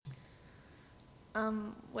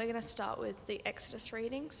We're going to start with the Exodus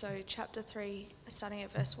reading, so chapter 3, starting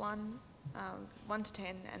at verse 1, 1 to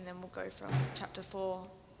 10, and then we'll go from chapter 4,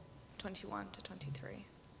 21 to 23.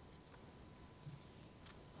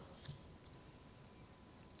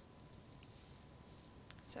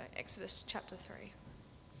 So Exodus chapter 3.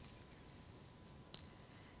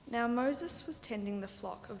 Now Moses was tending the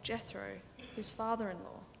flock of Jethro, his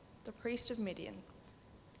father-in-law, the priest of Midian,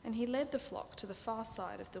 and he led the flock to the far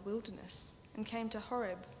side of the wilderness and came to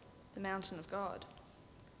Horeb, the mountain of God.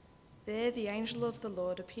 There the angel of the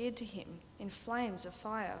Lord appeared to him in flames of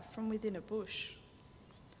fire from within a bush.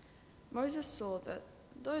 Moses saw that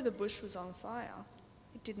though the bush was on fire,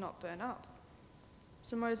 it did not burn up.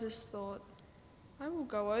 So Moses thought, I will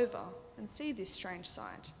go over and see this strange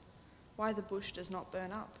sight, why the bush does not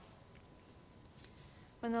burn up.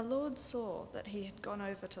 When the Lord saw that he had gone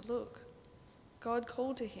over to look, God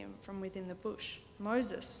called to him from within the bush,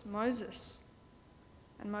 Moses, Moses.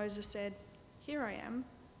 And Moses said, Here I am.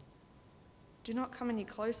 Do not come any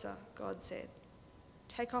closer, God said.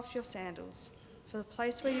 Take off your sandals, for the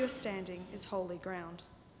place where you are standing is holy ground.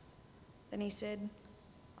 Then he said,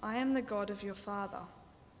 I am the God of your father,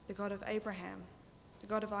 the God of Abraham, the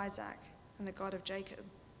God of Isaac, and the God of Jacob.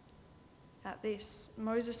 At this,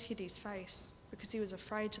 Moses hid his face, because he was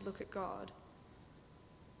afraid to look at God.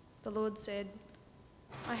 The Lord said,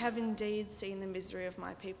 I have indeed seen the misery of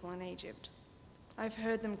my people in Egypt. I have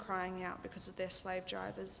heard them crying out because of their slave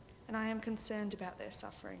drivers, and I am concerned about their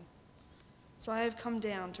suffering. So I have come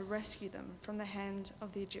down to rescue them from the hand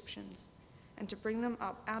of the Egyptians, and to bring them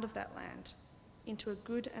up out of that land, into a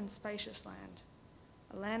good and spacious land,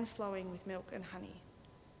 a land flowing with milk and honey,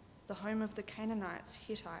 the home of the Canaanites,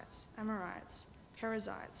 Hittites, Amorites,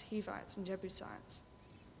 Perizzites, Hivites, and Jebusites.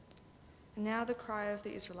 And now the cry of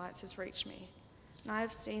the Israelites has reached me, and I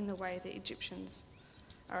have seen the way the Egyptians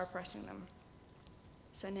are oppressing them.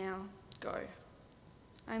 So now, go.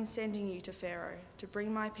 I am sending you to Pharaoh to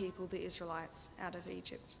bring my people, the Israelites, out of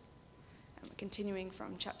Egypt. And we're continuing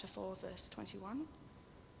from chapter 4, verse 21.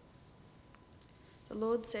 The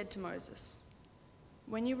Lord said to Moses,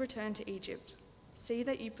 When you return to Egypt, see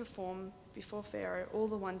that you perform before Pharaoh all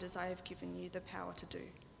the wonders I have given you the power to do.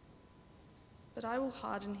 But I will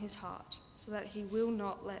harden his heart, so that he will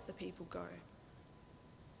not let the people go.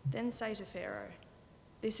 Then say to Pharaoh,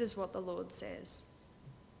 This is what the Lord says.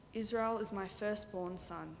 Israel is my firstborn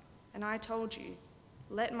son, and I told you,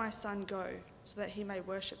 Let my son go, so that he may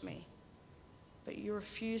worship me. But you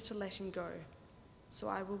refuse to let him go, so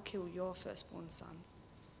I will kill your firstborn son.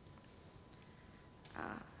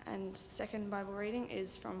 And second Bible reading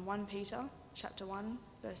is from 1 Peter chapter 1,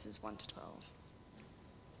 verses 1 to 12.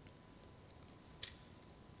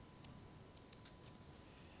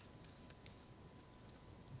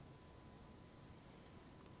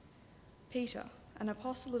 Peter, an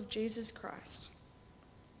apostle of Jesus Christ,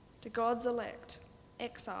 to God's elect,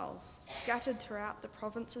 exiles scattered throughout the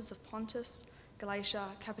provinces of Pontus, Galatia,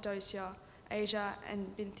 Cappadocia, Asia,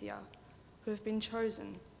 and Bithynia, who have been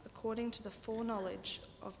chosen according to the foreknowledge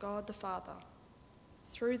of God the Father,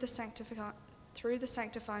 through the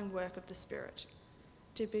sanctifying work of the Spirit,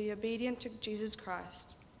 to be obedient to Jesus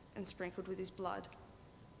Christ and sprinkled with his blood.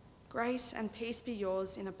 Grace and peace be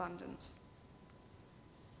yours in abundance.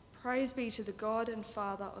 Praise be to the God and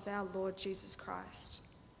Father of our Lord Jesus Christ.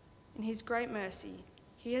 In his great mercy,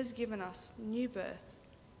 he has given us new birth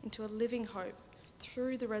into a living hope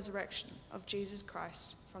through the resurrection of Jesus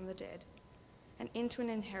Christ from the dead, and into an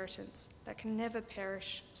inheritance that can never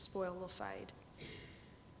perish, spoil, or fade.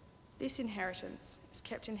 This inheritance is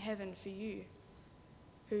kept in heaven for you,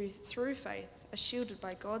 who through faith are shielded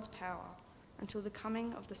by God's power until the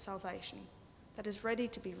coming of the salvation that is ready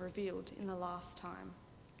to be revealed in the last time.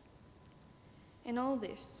 In all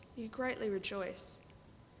this you greatly rejoice,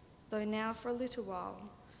 though now for a little while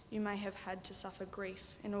you may have had to suffer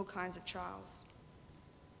grief in all kinds of trials.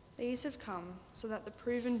 These have come so that the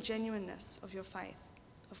proven genuineness of your faith,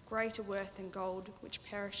 of greater worth than gold which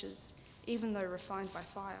perishes even though refined by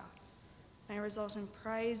fire, may result in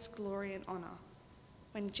praise, glory, and honour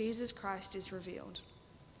when Jesus Christ is revealed.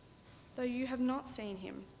 Though you have not seen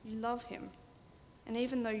him, you love him, and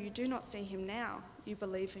even though you do not see him now, you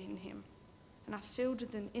believe in him, and are filled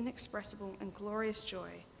with an inexpressible and glorious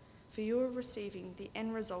joy, for you are receiving the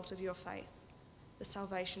end result of your faith, the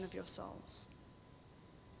salvation of your souls.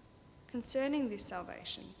 Concerning this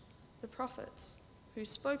salvation, the prophets, who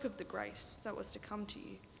spoke of the grace that was to come to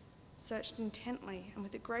you, searched intently and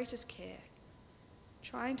with the greatest care,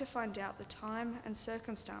 trying to find out the time and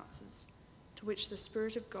circumstances to which the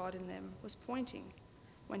Spirit of God in them was pointing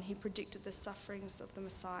when he predicted the sufferings of the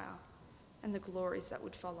Messiah and the glories that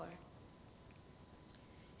would follow.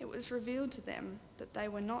 It was revealed to them that they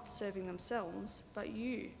were not serving themselves, but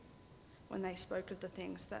you, when they spoke of the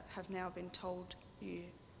things that have now been told you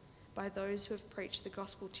by those who have preached the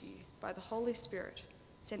gospel to you by the Holy Spirit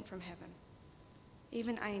sent from heaven.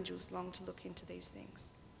 Even angels long to look into these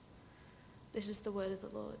things. This is the word of the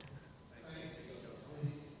Lord.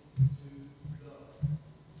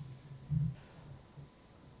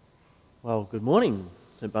 Well, good morning,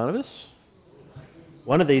 St. Barnabas.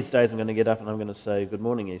 One of these days I'm going to get up and I'm going to say, good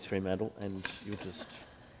morning, East Fremantle, and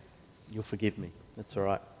you'll forgive me. That's all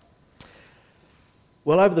right.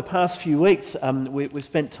 Well, over the past few weeks, we've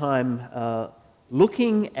spent time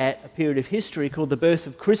looking at a period of history called the birth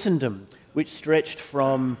of Christendom, which stretched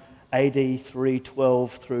from AD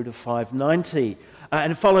 312 through to 590,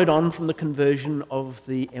 and followed on from the conversion of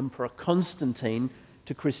the Emperor Constantine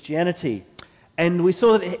to Christianity. And we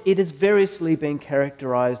saw that it has variously been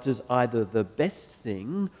characterised as either the best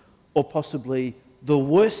thing or possibly the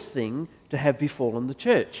worst thing to have befallen the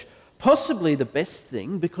church. Possibly the best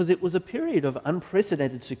thing because it was a period of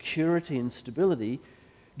unprecedented security and stability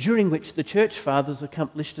during which the church fathers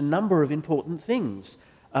accomplished a number of important things.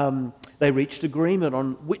 They reached agreement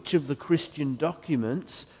on which of the Christian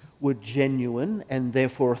documents were genuine and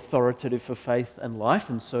therefore authoritative for faith and life,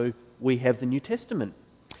 and so we have the New Testament.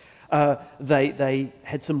 They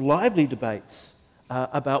had some lively debates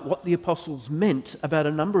about what the apostles meant about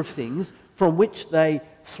a number of things, from which they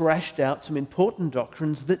thrashed out some important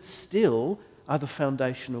doctrines that still are the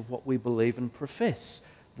foundation of what we believe and profess: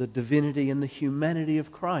 the divinity and the humanity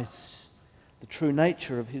of Christ, the true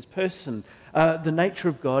nature of his person, the nature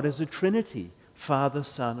of God as a Trinity, Father,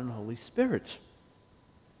 Son, and Holy Spirit.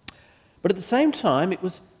 But at the same time, it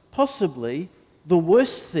was possibly the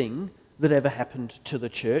worst thing that ever happened to the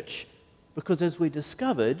church, because as we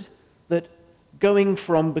discovered, that going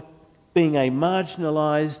from being a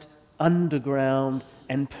marginalised, underground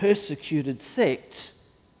and persecuted sect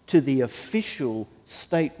to the official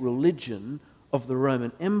state religion of the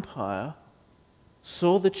Roman Empire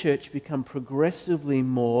saw the church become progressively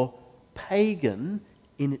more pagan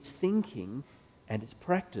in its thinking and its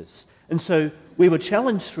practice. And so we were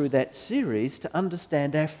challenged through that series to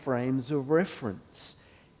understand our frames of reference.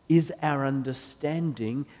 Is our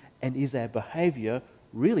understanding and is our behaviour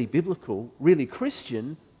really biblical, really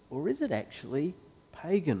Christian, or is it actually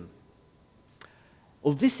pagan?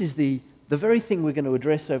 Well, this is the very thing we're going to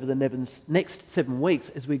address over the next 7 weeks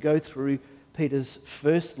as we go through Peter's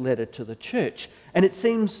first letter to the church. And it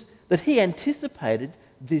seems that he anticipated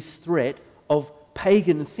this threat of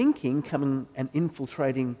pagan thinking coming and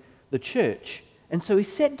infiltrating the church. And so he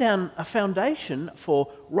set down a foundation for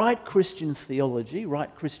right Christian theology,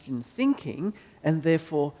 right Christian thinking, and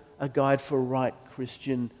therefore a guide for right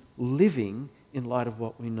Christian living in light of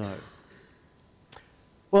what we know.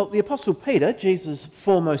 Well, the Apostle Peter, Jesus'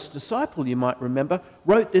 foremost disciple, you might remember,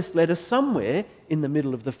 wrote this letter somewhere in the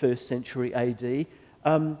middle of the 1st century AD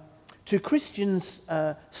to Christians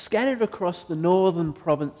scattered across the northern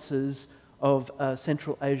provinces of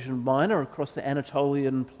Central Asia Minor, across the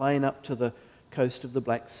Anatolian plain up to the coast of the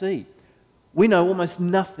Black Sea. We know almost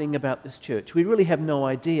nothing about this church. We really have no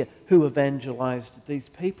idea who evangelized these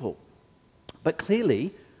people. But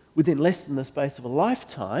clearly, within less than the space of a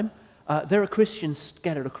lifetime, there are Christians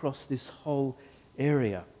scattered across this whole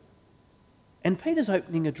area. And Peter's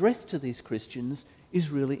opening address to these Christians is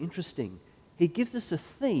really interesting. He gives us a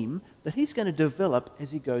theme that he's going to develop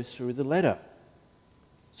as he goes through the letter.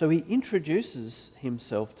 So he introduces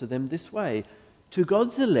himself to them this way: to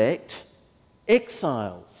God's elect,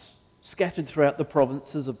 exiles scattered throughout the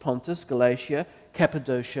provinces of Pontus, Galatia,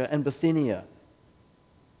 Cappadocia, and Bithynia.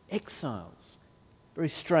 Exiles. Very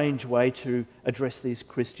strange way to address these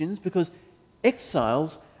Christians, because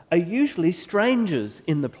exiles are usually strangers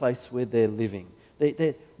in the place where they're living.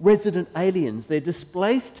 They're resident aliens. They're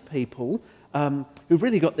displaced people who've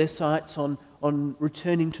really got their sights on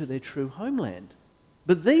returning to their true homeland.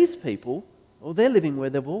 But these people, well, they're living where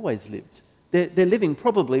they've always lived. They're living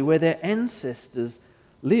probably where their ancestors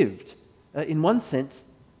lived. In one sense,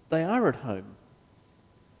 they are at home.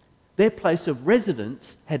 Their place of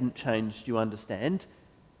residence hadn't changed, you understand.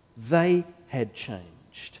 They had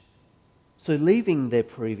changed. So leaving their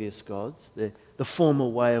previous gods, the former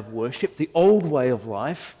way of worship, the old way of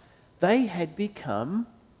life, they had become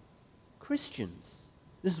Christians.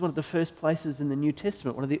 This is one of the first places in the New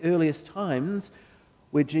Testament, one of the earliest times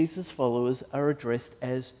where Jesus' followers are addressed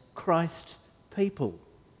as Christ people.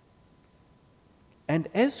 And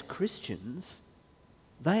as Christians,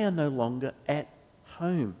 they are no longer at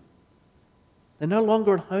home. They're no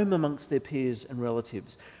longer at home amongst their peers and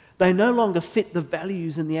relatives. They no longer fit the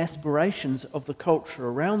values and the aspirations of the culture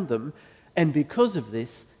around them, And because of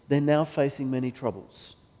this, they're now facing many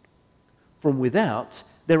troubles. From without,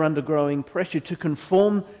 they're undergoing pressure to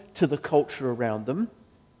conform to the culture around them.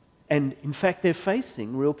 And in fact, they're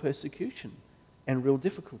facing real persecution and real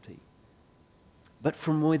difficulty. But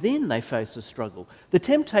from within, they face a struggle. The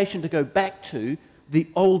temptation to go back to the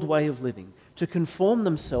old way of living, to conform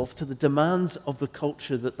themselves to the demands of the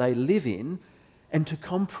culture that they live in, and to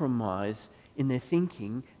compromise in their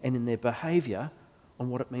thinking and in their behaviour on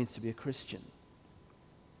what it means to be a Christian.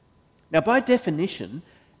 Now, by definition,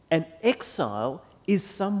 an exile is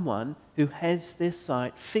someone who has their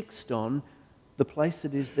sight fixed on the place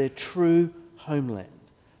that is their true homeland.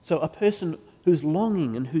 So a person whose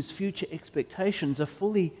longing and whose future expectations are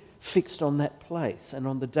fully fixed on that place and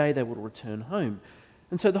on the day they will return home.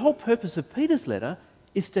 And so the whole purpose of Peter's letter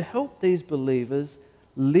is to help these believers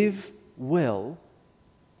live well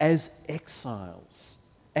as exiles,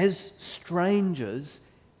 as strangers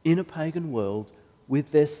in a pagan world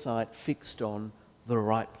with their sight fixed on the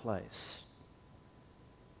right place.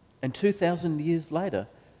 And 2,000 years later,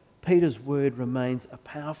 Peter's word remains a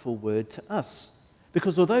powerful word to us.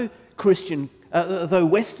 Because although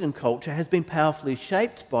Western culture has been powerfully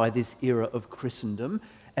shaped by this era of Christendom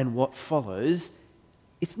and what follows,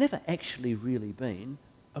 it's never actually really been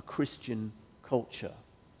a Christian culture.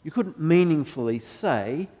 You couldn't meaningfully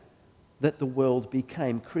say that the world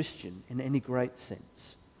became Christian in any great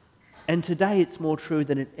sense. And today it's more true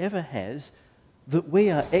than it ever has that we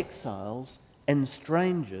are exiles and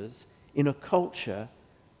strangers in a culture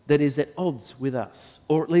that is at odds with us,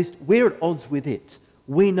 or at least we're at odds with it.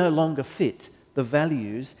 We no longer fit the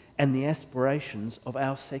values and the aspirations of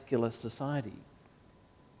our secular society.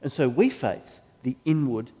 And so we face the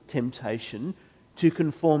inward temptation to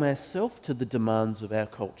conform ourselves to the demands of our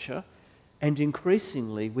culture, and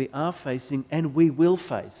increasingly we are facing, and we will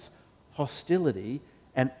face, hostility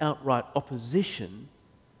and outright opposition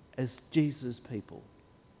as Jesus people,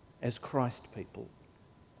 as Christ people.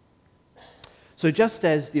 So just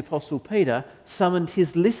as the Apostle Peter summoned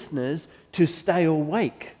his listeners to stay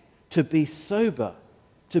awake, to be sober,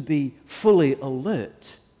 to be fully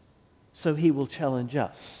alert, so he will challenge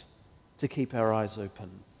us to keep our eyes open.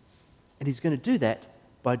 And he's going to do that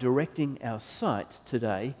by directing our sight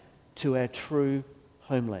today to our true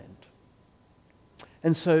homeland.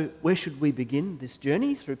 And so where should we begin this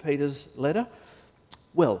journey through Peter's letter?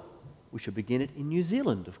 Well, we should begin it in New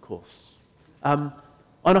Zealand, of course. On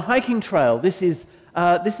a hiking trail. This is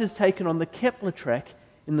taken on the Kepler track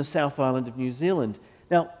in the South Island of New Zealand.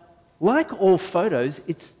 Now, like all photos,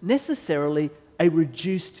 it's necessarily a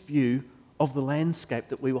reduced view of the landscape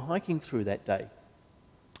that we were hiking through that day.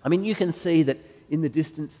 I mean, you can see that in the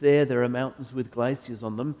distance there are mountains with glaciers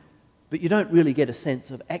on them, but you don't really get a sense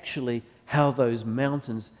of actually how those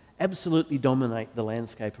mountains absolutely dominate the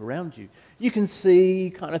landscape around you. You can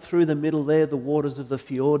see kind of through the middle there the waters of the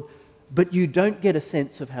fjord, but you don't get a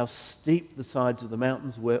sense of how steep the sides of the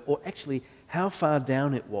mountains were, or actually how far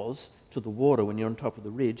down it was to the water when you're on top of the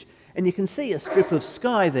ridge. And you can see a strip of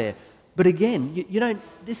sky there. But again, you don't.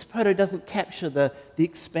 This photo doesn't capture the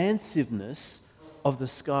expansiveness of the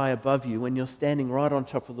sky above you when you're standing right on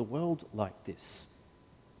top of the world like this.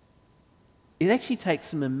 It actually takes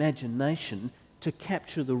some imagination to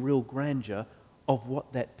capture the real grandeur of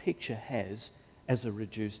what that picture has as a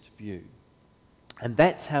reduced view. And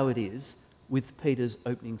that's how it is with Peter's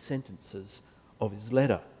opening sentences of his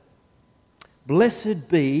letter. Blessed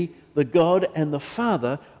be the God and the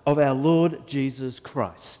Father of our Lord Jesus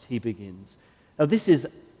Christ, he begins. Now this is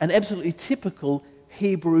an absolutely typical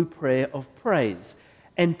Hebrew prayer of praise.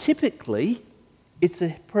 And typically, it's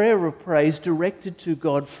a prayer of praise directed to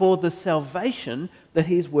God for the salvation that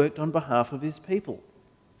he's worked on behalf of his people.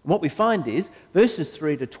 And what we find is, verses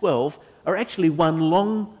 3 to 12 are actually one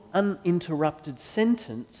long, uninterrupted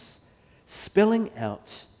sentence spelling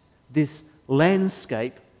out this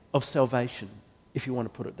landscape of salvation, if you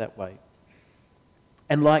want to put it that way.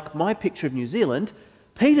 And like my picture of New Zealand,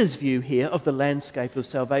 Peter's view here of the landscape of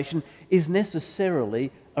salvation is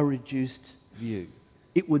necessarily a reduced view.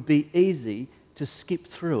 It would be easy to skip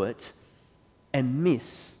through it and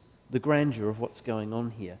miss the grandeur of what's going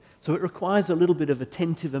on here. So it requires a little bit of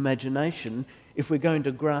attentive imagination if we're going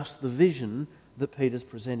to grasp the vision that Peter's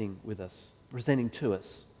presenting to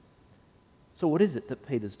us. So what is it that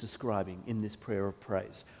Peter's describing in this prayer of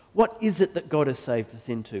praise? What is it that God has saved us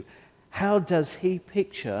into? How does he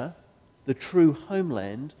picture the true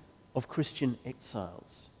homeland of Christian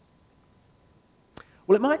exiles?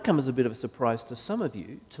 Well, it might come as a bit of a surprise to some of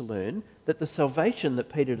you to learn that the salvation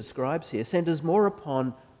that Peter describes here centers more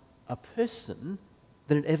upon a person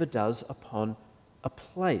than it ever does upon a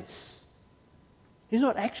place. He's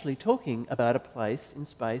not actually talking about a place in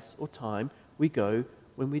space or time we go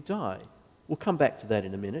when we die. We'll come back to that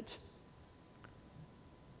in a minute.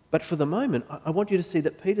 But for the moment, I want you to see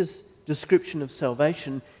that Peter's description of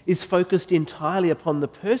salvation is focused entirely upon the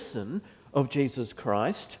person of Jesus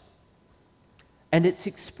Christ, and it's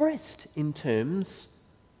expressed in terms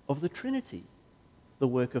of the Trinity, the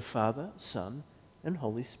work of Father, Son, and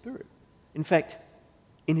Holy Spirit. In fact,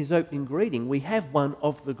 in his opening greeting, we have one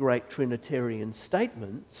of the great Trinitarian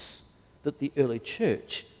statements that the early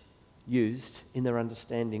church used in their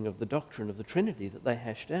understanding of the doctrine of the Trinity that they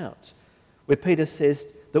hashed out, where Peter says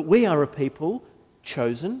that we are a people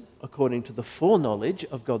chosen according to the foreknowledge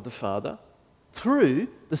of God the Father through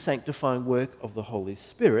the sanctifying work of the Holy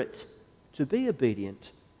Spirit to be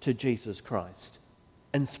obedient to Jesus Christ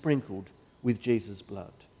and sprinkled with Jesus'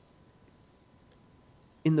 blood.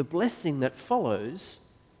 In the blessing that follows,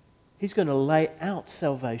 he's going to lay out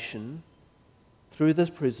salvation through the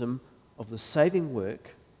prism of the saving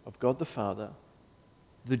work of God the Father,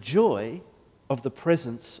 the joy of the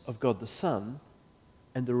presence of God the Son,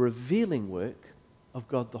 and the revealing work of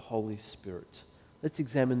God the Holy Spirit. Let's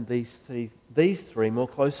examine these three more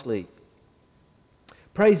closely.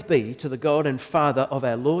 Praise be to the God and Father of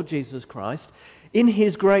our Lord Jesus Christ. In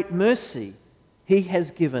his great mercy, he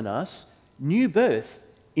has given us new birth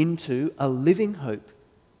into a living hope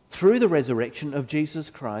through the resurrection of Jesus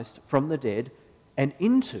Christ from the dead, and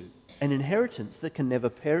into an inheritance that can never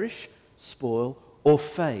perish, spoil, or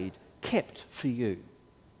fade, kept for you.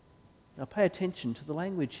 Now pay attention to the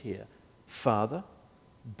language here. Father,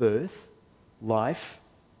 birth, life,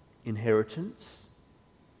 inheritance.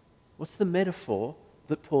 What's the metaphor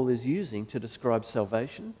that Paul is using to describe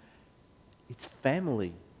salvation? It's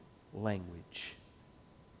family language.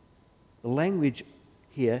 The language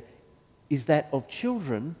here is that of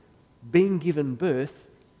children being given birth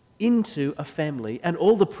into a family and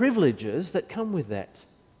all the privileges that come with that.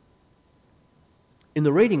 In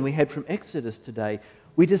the reading we had from Exodus today,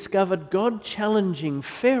 we discovered God challenging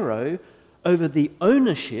Pharaoh over the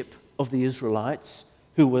ownership of the Israelites,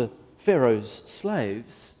 who were Pharaoh's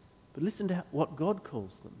slaves. But listen to what God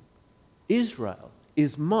calls them. Israel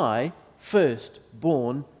is my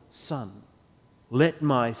firstborn son. Let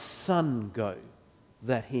my son go,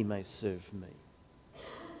 that he may serve me.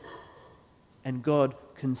 And God,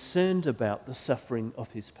 concerned about the suffering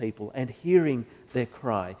of his people and hearing their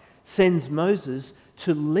cry, sends Moses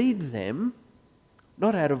to lead them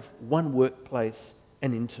not out of one workplace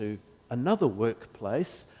and into another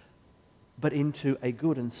workplace, but into a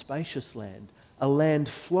good and spacious land, a land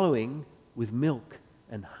flowing with milk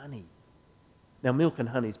and honey. Now, milk and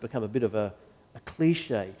honey has become a bit of a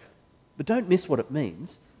cliche, but don't miss what it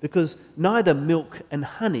means, because neither milk and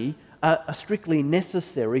honey are strictly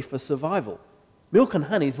necessary for survival. Milk and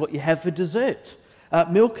honey is what you have for dessert.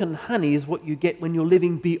 Milk and honey is what you get when you're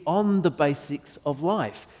living beyond the basics of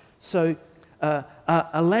life. So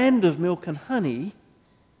a land of milk and honey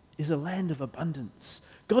is a land of abundance.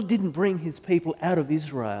 God didn't bring his people out of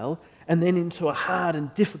Israel and then into a hard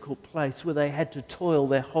and difficult place where they had to toil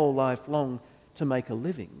their whole life long to make a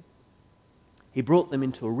living. He brought them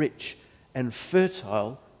into a rich and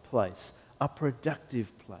fertile place, a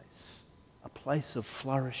productive place, a place of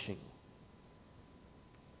flourishing.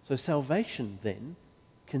 So salvation then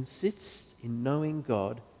consists in knowing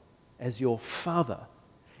God as your Father,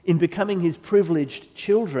 in becoming his privileged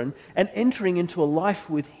children and entering into a life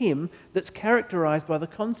with him that's characterized by the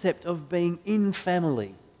concept of being in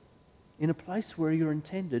family, in a place where you're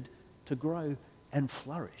intended to grow and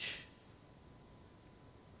flourish.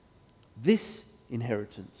 This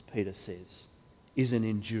inheritance, Peter says, is an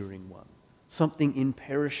enduring one, something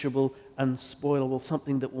imperishable, unspoilable,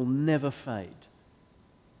 something that will never fade.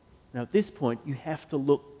 Now, at this point, you have to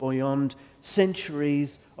look beyond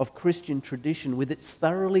centuries of Christian tradition with its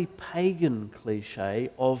thoroughly pagan cliche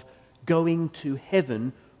of going to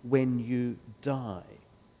heaven when you die.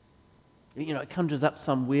 You know, it conjures up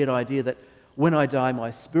some weird idea that when I die,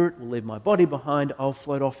 my spirit will leave my body behind, I'll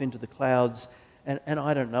float off into the clouds, and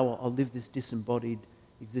I don't know, I'll live this disembodied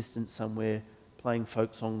existence somewhere, playing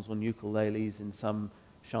folk songs on ukuleles in some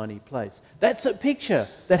shiny place. That's a picture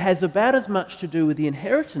that has about as much to do with the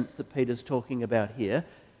inheritance that Peter's talking about here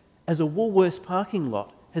as a Woolworths parking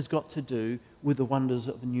lot has got to do with the wonders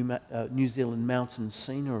of the New Zealand mountain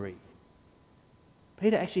scenery.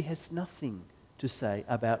 Peter actually has nothing to say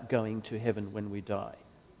about going to heaven when we die.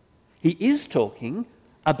 He is talking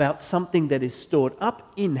about something that is stored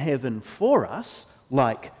up in heaven for us,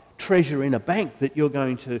 like treasure in a bank that you're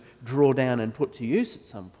going to draw down and put to use at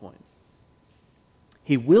some point.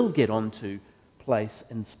 He will get onto place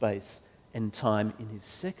and space and time in his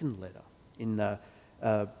second letter, in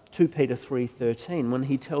 2 Peter 3:13 when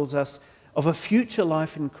he tells us of a future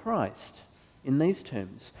life in Christ in these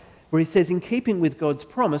terms, where he says, in keeping with God's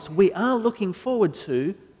promise, we are looking forward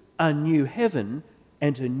to a new heaven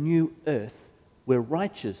and a new earth where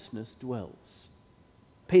righteousness dwells.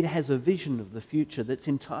 Peter has a vision of the future that's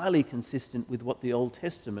entirely consistent with what the Old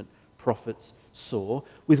Testament prophets saw,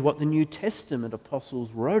 with what the New Testament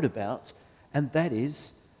apostles wrote about, and that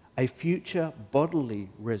is a future bodily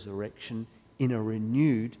resurrection in a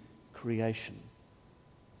renewed creation.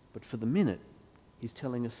 But for the minute, he's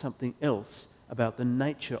telling us something else about the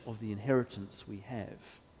nature of the inheritance we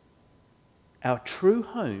have. Our true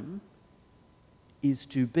home is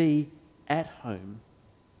to be at home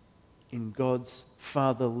in God's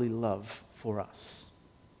fatherly love for us.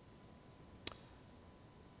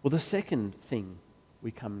 Well, the second thing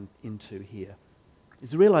we come into here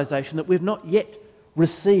is the realization that we've not yet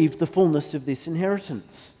received the fullness of this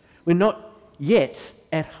inheritance. We're not yet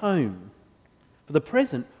at home. For the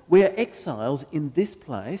present, we are exiles in this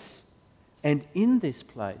place, and in this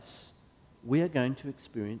place, we are going to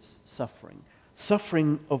experience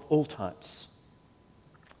suffering of all types.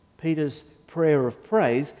 Peter's prayer of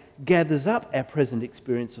praise gathers up our present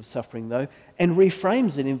experience of suffering, though, and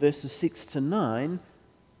reframes it in verses 6 to 9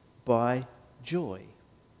 by joy.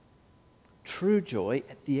 True joy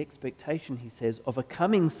at the expectation, he says, of a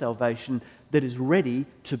coming salvation that is ready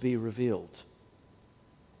to be revealed.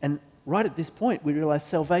 And right at this point, we realize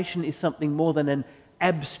salvation is something more than an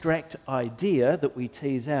abstract idea that we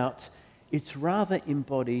tease out. It's rather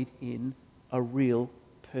embodied in a real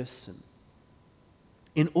person.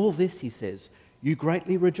 In all this, he says, you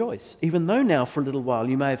greatly rejoice, even though now for a little while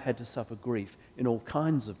you may have had to suffer grief in all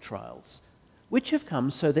kinds of trials, which have come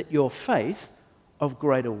so that your faith, of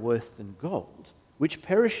greater worth than gold, which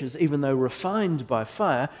perishes even though refined by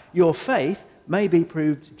fire, your faith may be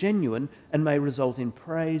proved genuine and may result in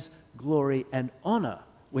praise, glory, and honour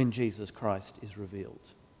when Jesus Christ is revealed.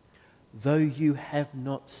 Though you have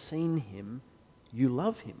not seen him, you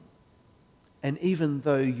love him. And even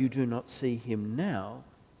though you do not see him now,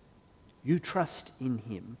 you trust in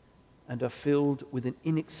him and are filled with an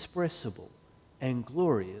inexpressible and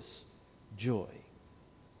glorious joy.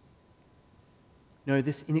 No,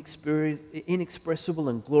 this inexpressible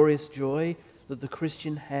and glorious joy that the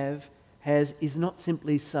Christian has is not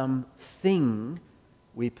simply some thing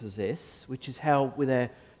we possess, which is how, with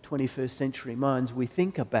our 21st century minds, we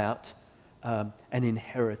think about an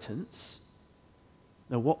inheritance.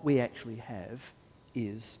 No, what we actually have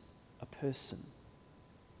is a person.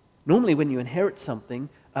 Normally when you inherit something,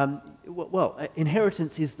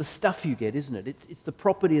 inheritance is the stuff you get, isn't it? It's the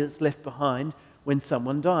property that's left behind when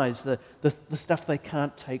someone dies, the stuff they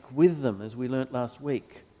can't take with them, as we learnt last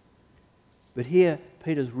week. But here,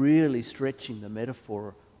 Peter's really stretching the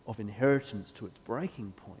metaphor of inheritance to its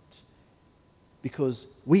breaking point, because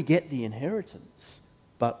we get the inheritance,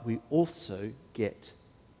 but we also get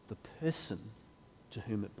the person to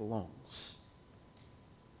whom it belongs.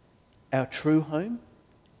 Our true home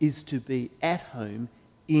is to be at home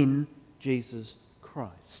in Jesus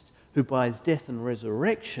Christ, who by his death and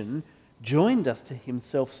resurrection joined us to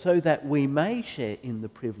himself so that we may share in the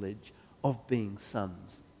privilege of being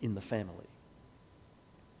sons in the family.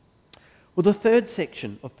 Well, the third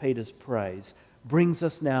section of Peter's praise brings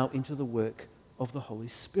us now into the work of the Holy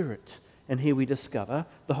Spirit. And here we discover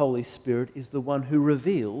the Holy Spirit is the one who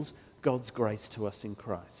reveals God's grace to us in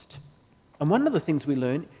Christ. And one of the things we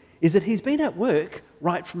learn is that he's been at work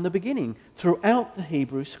right from the beginning, throughout the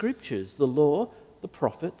Hebrew Scriptures, the law, the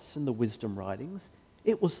prophets, and the wisdom writings.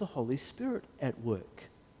 It was the Holy Spirit at work,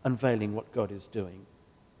 unveiling what God is doing.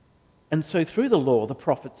 And so through the law, the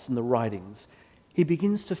prophets, and the writings, he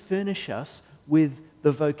begins to furnish us with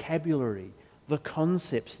the vocabulary, the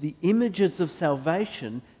concepts, the images of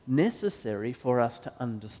salvation necessary for us to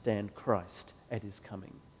understand Christ at his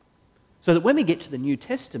coming. So that when we get to the New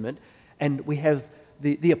Testament and we have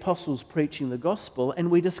the apostles preaching the gospel and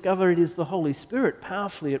we discover it is the Holy Spirit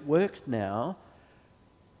powerfully at work now,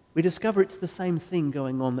 we discover it's the same thing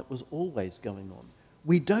going on that was always going on.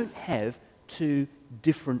 We don't have two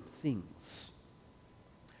different things.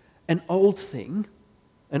 An old thing,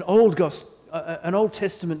 an Old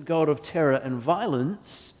Testament God of terror and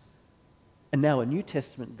violence, and now a New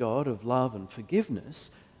Testament God of love and forgiveness.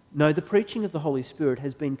 No, the preaching of the Holy Spirit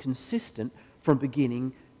has been consistent from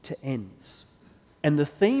beginning to ends. And the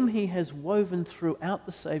theme he has woven throughout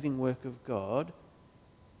the saving work of God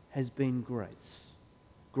has been grace.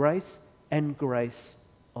 Grace and grace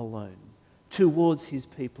alone. Towards his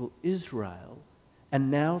people Israel,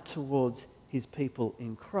 and now towards his people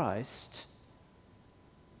in Christ,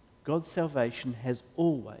 God's salvation has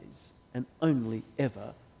always and only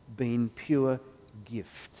ever been pure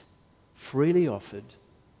gift, freely offered,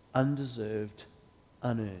 undeserved,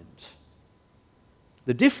 unearned.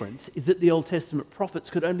 The difference is that the Old Testament prophets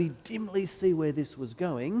could only dimly see where this was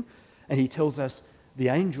going, and he tells us the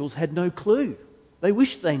angels had no clue. They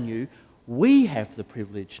wished they knew. We have the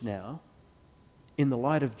privilege now, in the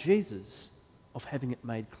light of Jesus, of having it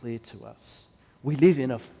made clear to us. We live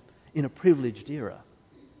in a privileged era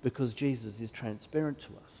because Jesus is transparent to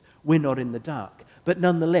us. We're not in the dark, but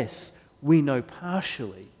nonetheless, we know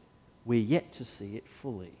partially. We're yet to see it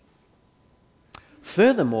fully.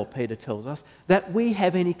 Furthermore, Peter tells us that we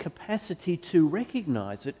have any capacity to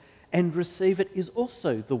recognize it and receive it is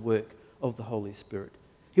also the work of the Holy Spirit.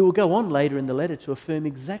 He will go on later in the letter to affirm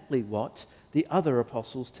exactly what the other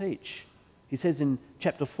apostles teach. He says in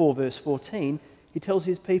chapter 4, verse 14, he tells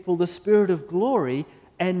his people, the Spirit of glory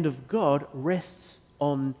and of God rests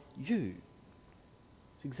on you.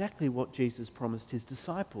 It's exactly what Jesus promised his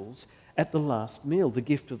disciples at the last meal, the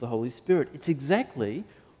gift of the Holy Spirit. It's exactly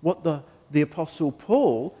what the Apostle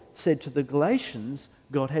Paul said to the Galatians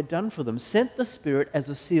God had done for them. Sent the Spirit as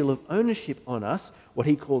a seal of ownership on us, what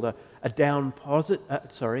he called a down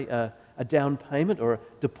payment or a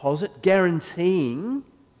deposit, guaranteeing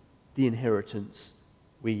the inheritance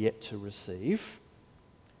we're yet to receive.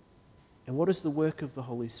 And what is the work of the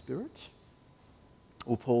Holy Spirit?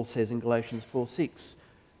 Well, Paul says in Galatians 4:6,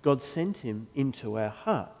 God sent him into our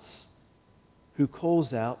hearts, who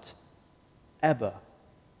calls out, Abba,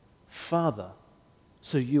 Father.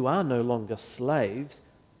 So you are no longer slaves,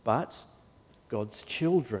 but God's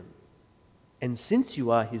children. And since you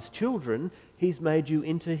are his children, he's made you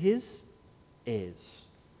into his heirs.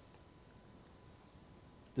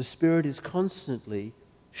 The Spirit is constantly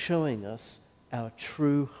showing us our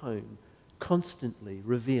true home, constantly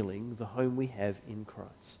revealing the home we have in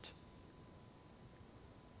Christ.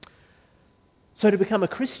 So to become a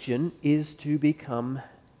Christian is to become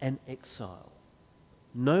an exile,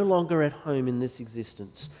 no longer at home in this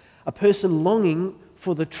existence, a person longing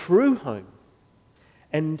for the true home.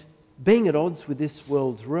 And being at odds with this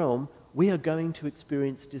world's realm, we are going to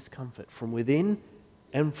experience discomfort from within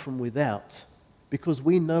and from without, because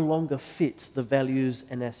we no longer fit the values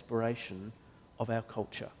and aspiration of our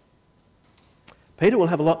culture. Peter will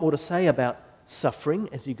have a lot more to say about suffering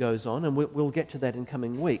as he goes on, and we'll get to that in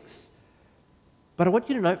coming weeks. But I want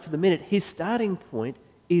you to note for the minute, his starting point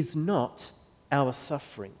is not our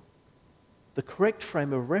suffering. The correct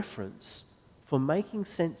frame of reference for making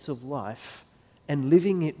sense of life and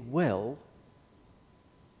living it well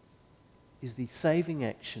is the saving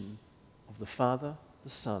action of the Father, the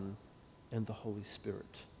Son, and the Holy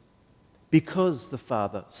Spirit. Because the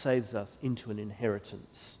Father saves us into an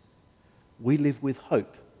inheritance, we live with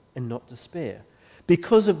hope and not despair.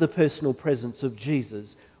 Because of the personal presence of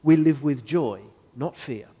Jesus, we live with joy, not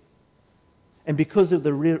fear. And because of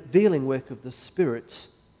the revealing work of the Spirit,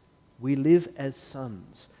 we live as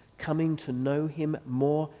sons, coming to know him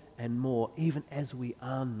more and more, even as we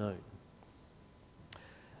are known.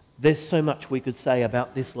 There's so much we could say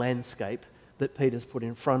about this landscape that Peter's put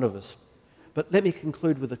in front of us. But let me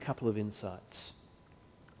conclude with a couple of insights.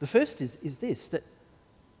 The first is this, that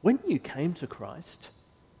when you came to Christ,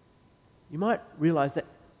 you might realize that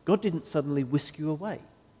God didn't suddenly whisk you away.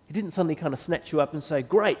 He didn't suddenly kind of snatch you up and say,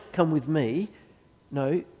 great, come with me.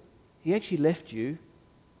 No, he actually left you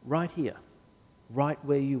right here, right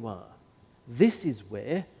where you are. This is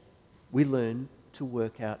where we learn to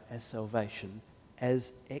work out our salvation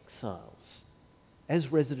as exiles,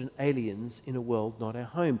 as resident aliens in a world not our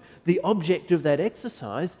home. The object of that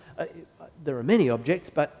exercise, there are many objects,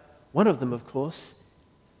 but one of them, of course,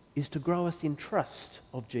 is to grow us in trust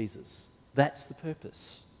of Jesus. That's the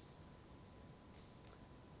purpose.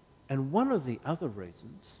 And one of the other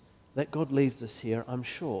reasons that God leaves us here, I'm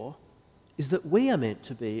sure, is that we are meant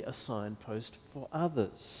to be a signpost for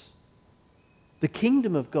others. The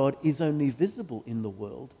kingdom of God is only visible in the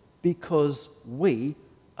world because we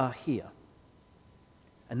are here.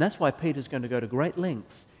 And that's why Peter's going to go to great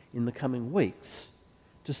lengths in the coming weeks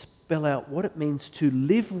to spell out what it means to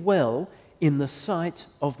live well in the sight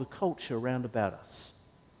of the culture round about us.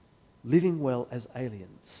 Living well as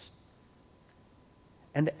aliens.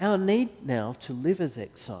 And our need now to live as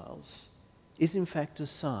exiles is in fact a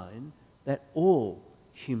sign that all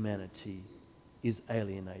humanity is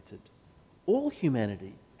alienated. All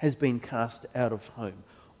humanity has been cast out of home.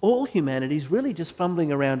 All humanity is really just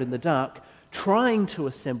fumbling around in the dark, trying to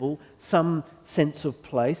assemble some sense of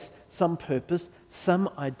place, some purpose, some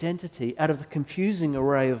identity out of the confusing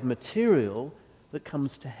array of material that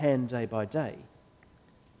comes to hand day by day.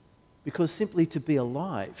 Because simply to be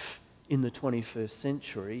alive in the 21st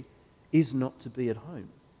century is not to be at home.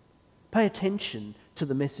 Pay attention to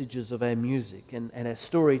the messages of our music and our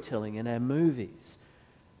storytelling and our movies.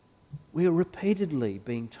 We are repeatedly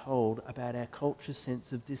being told about our culture's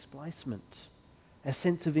sense of displacement, our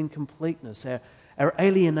sense of incompleteness, our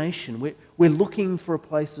alienation. We're looking for a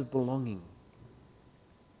place of belonging.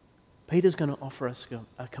 Peter's going to offer us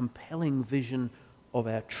a compelling vision of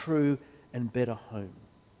our true and better home.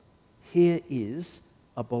 Here is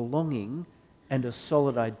a belonging and a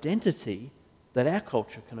solid identity that our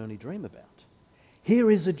culture can only dream about.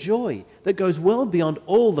 Here is a joy that goes well beyond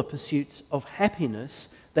all the pursuits of happiness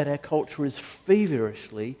that our culture is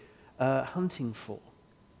feverishly hunting for.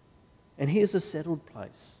 And here's a settled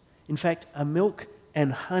place. In fact, a milk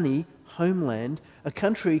and honey homeland, a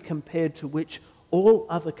country compared to which all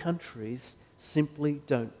other countries simply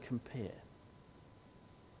don't compare.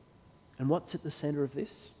 And what's at the centre of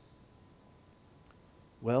this?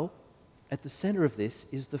 Well, at the centre of this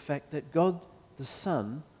is the fact that God the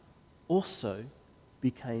Son also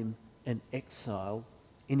became an exile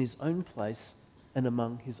in his own place and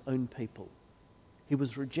among his own people. He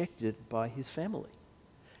was rejected by his family.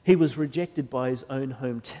 He was rejected by his own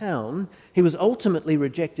hometown. He was ultimately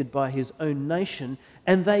rejected by his own nation,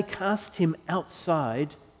 and they cast him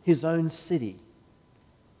outside his own city.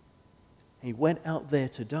 He went out there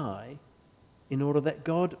to die in order that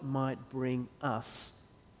God might bring us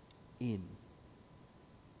in.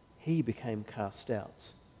 He became cast out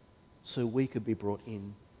so we could be brought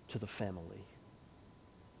in to the family.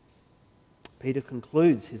 Peter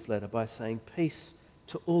concludes his letter by saying, "Peace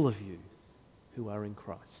to all of you who are in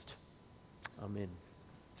Christ." Amen.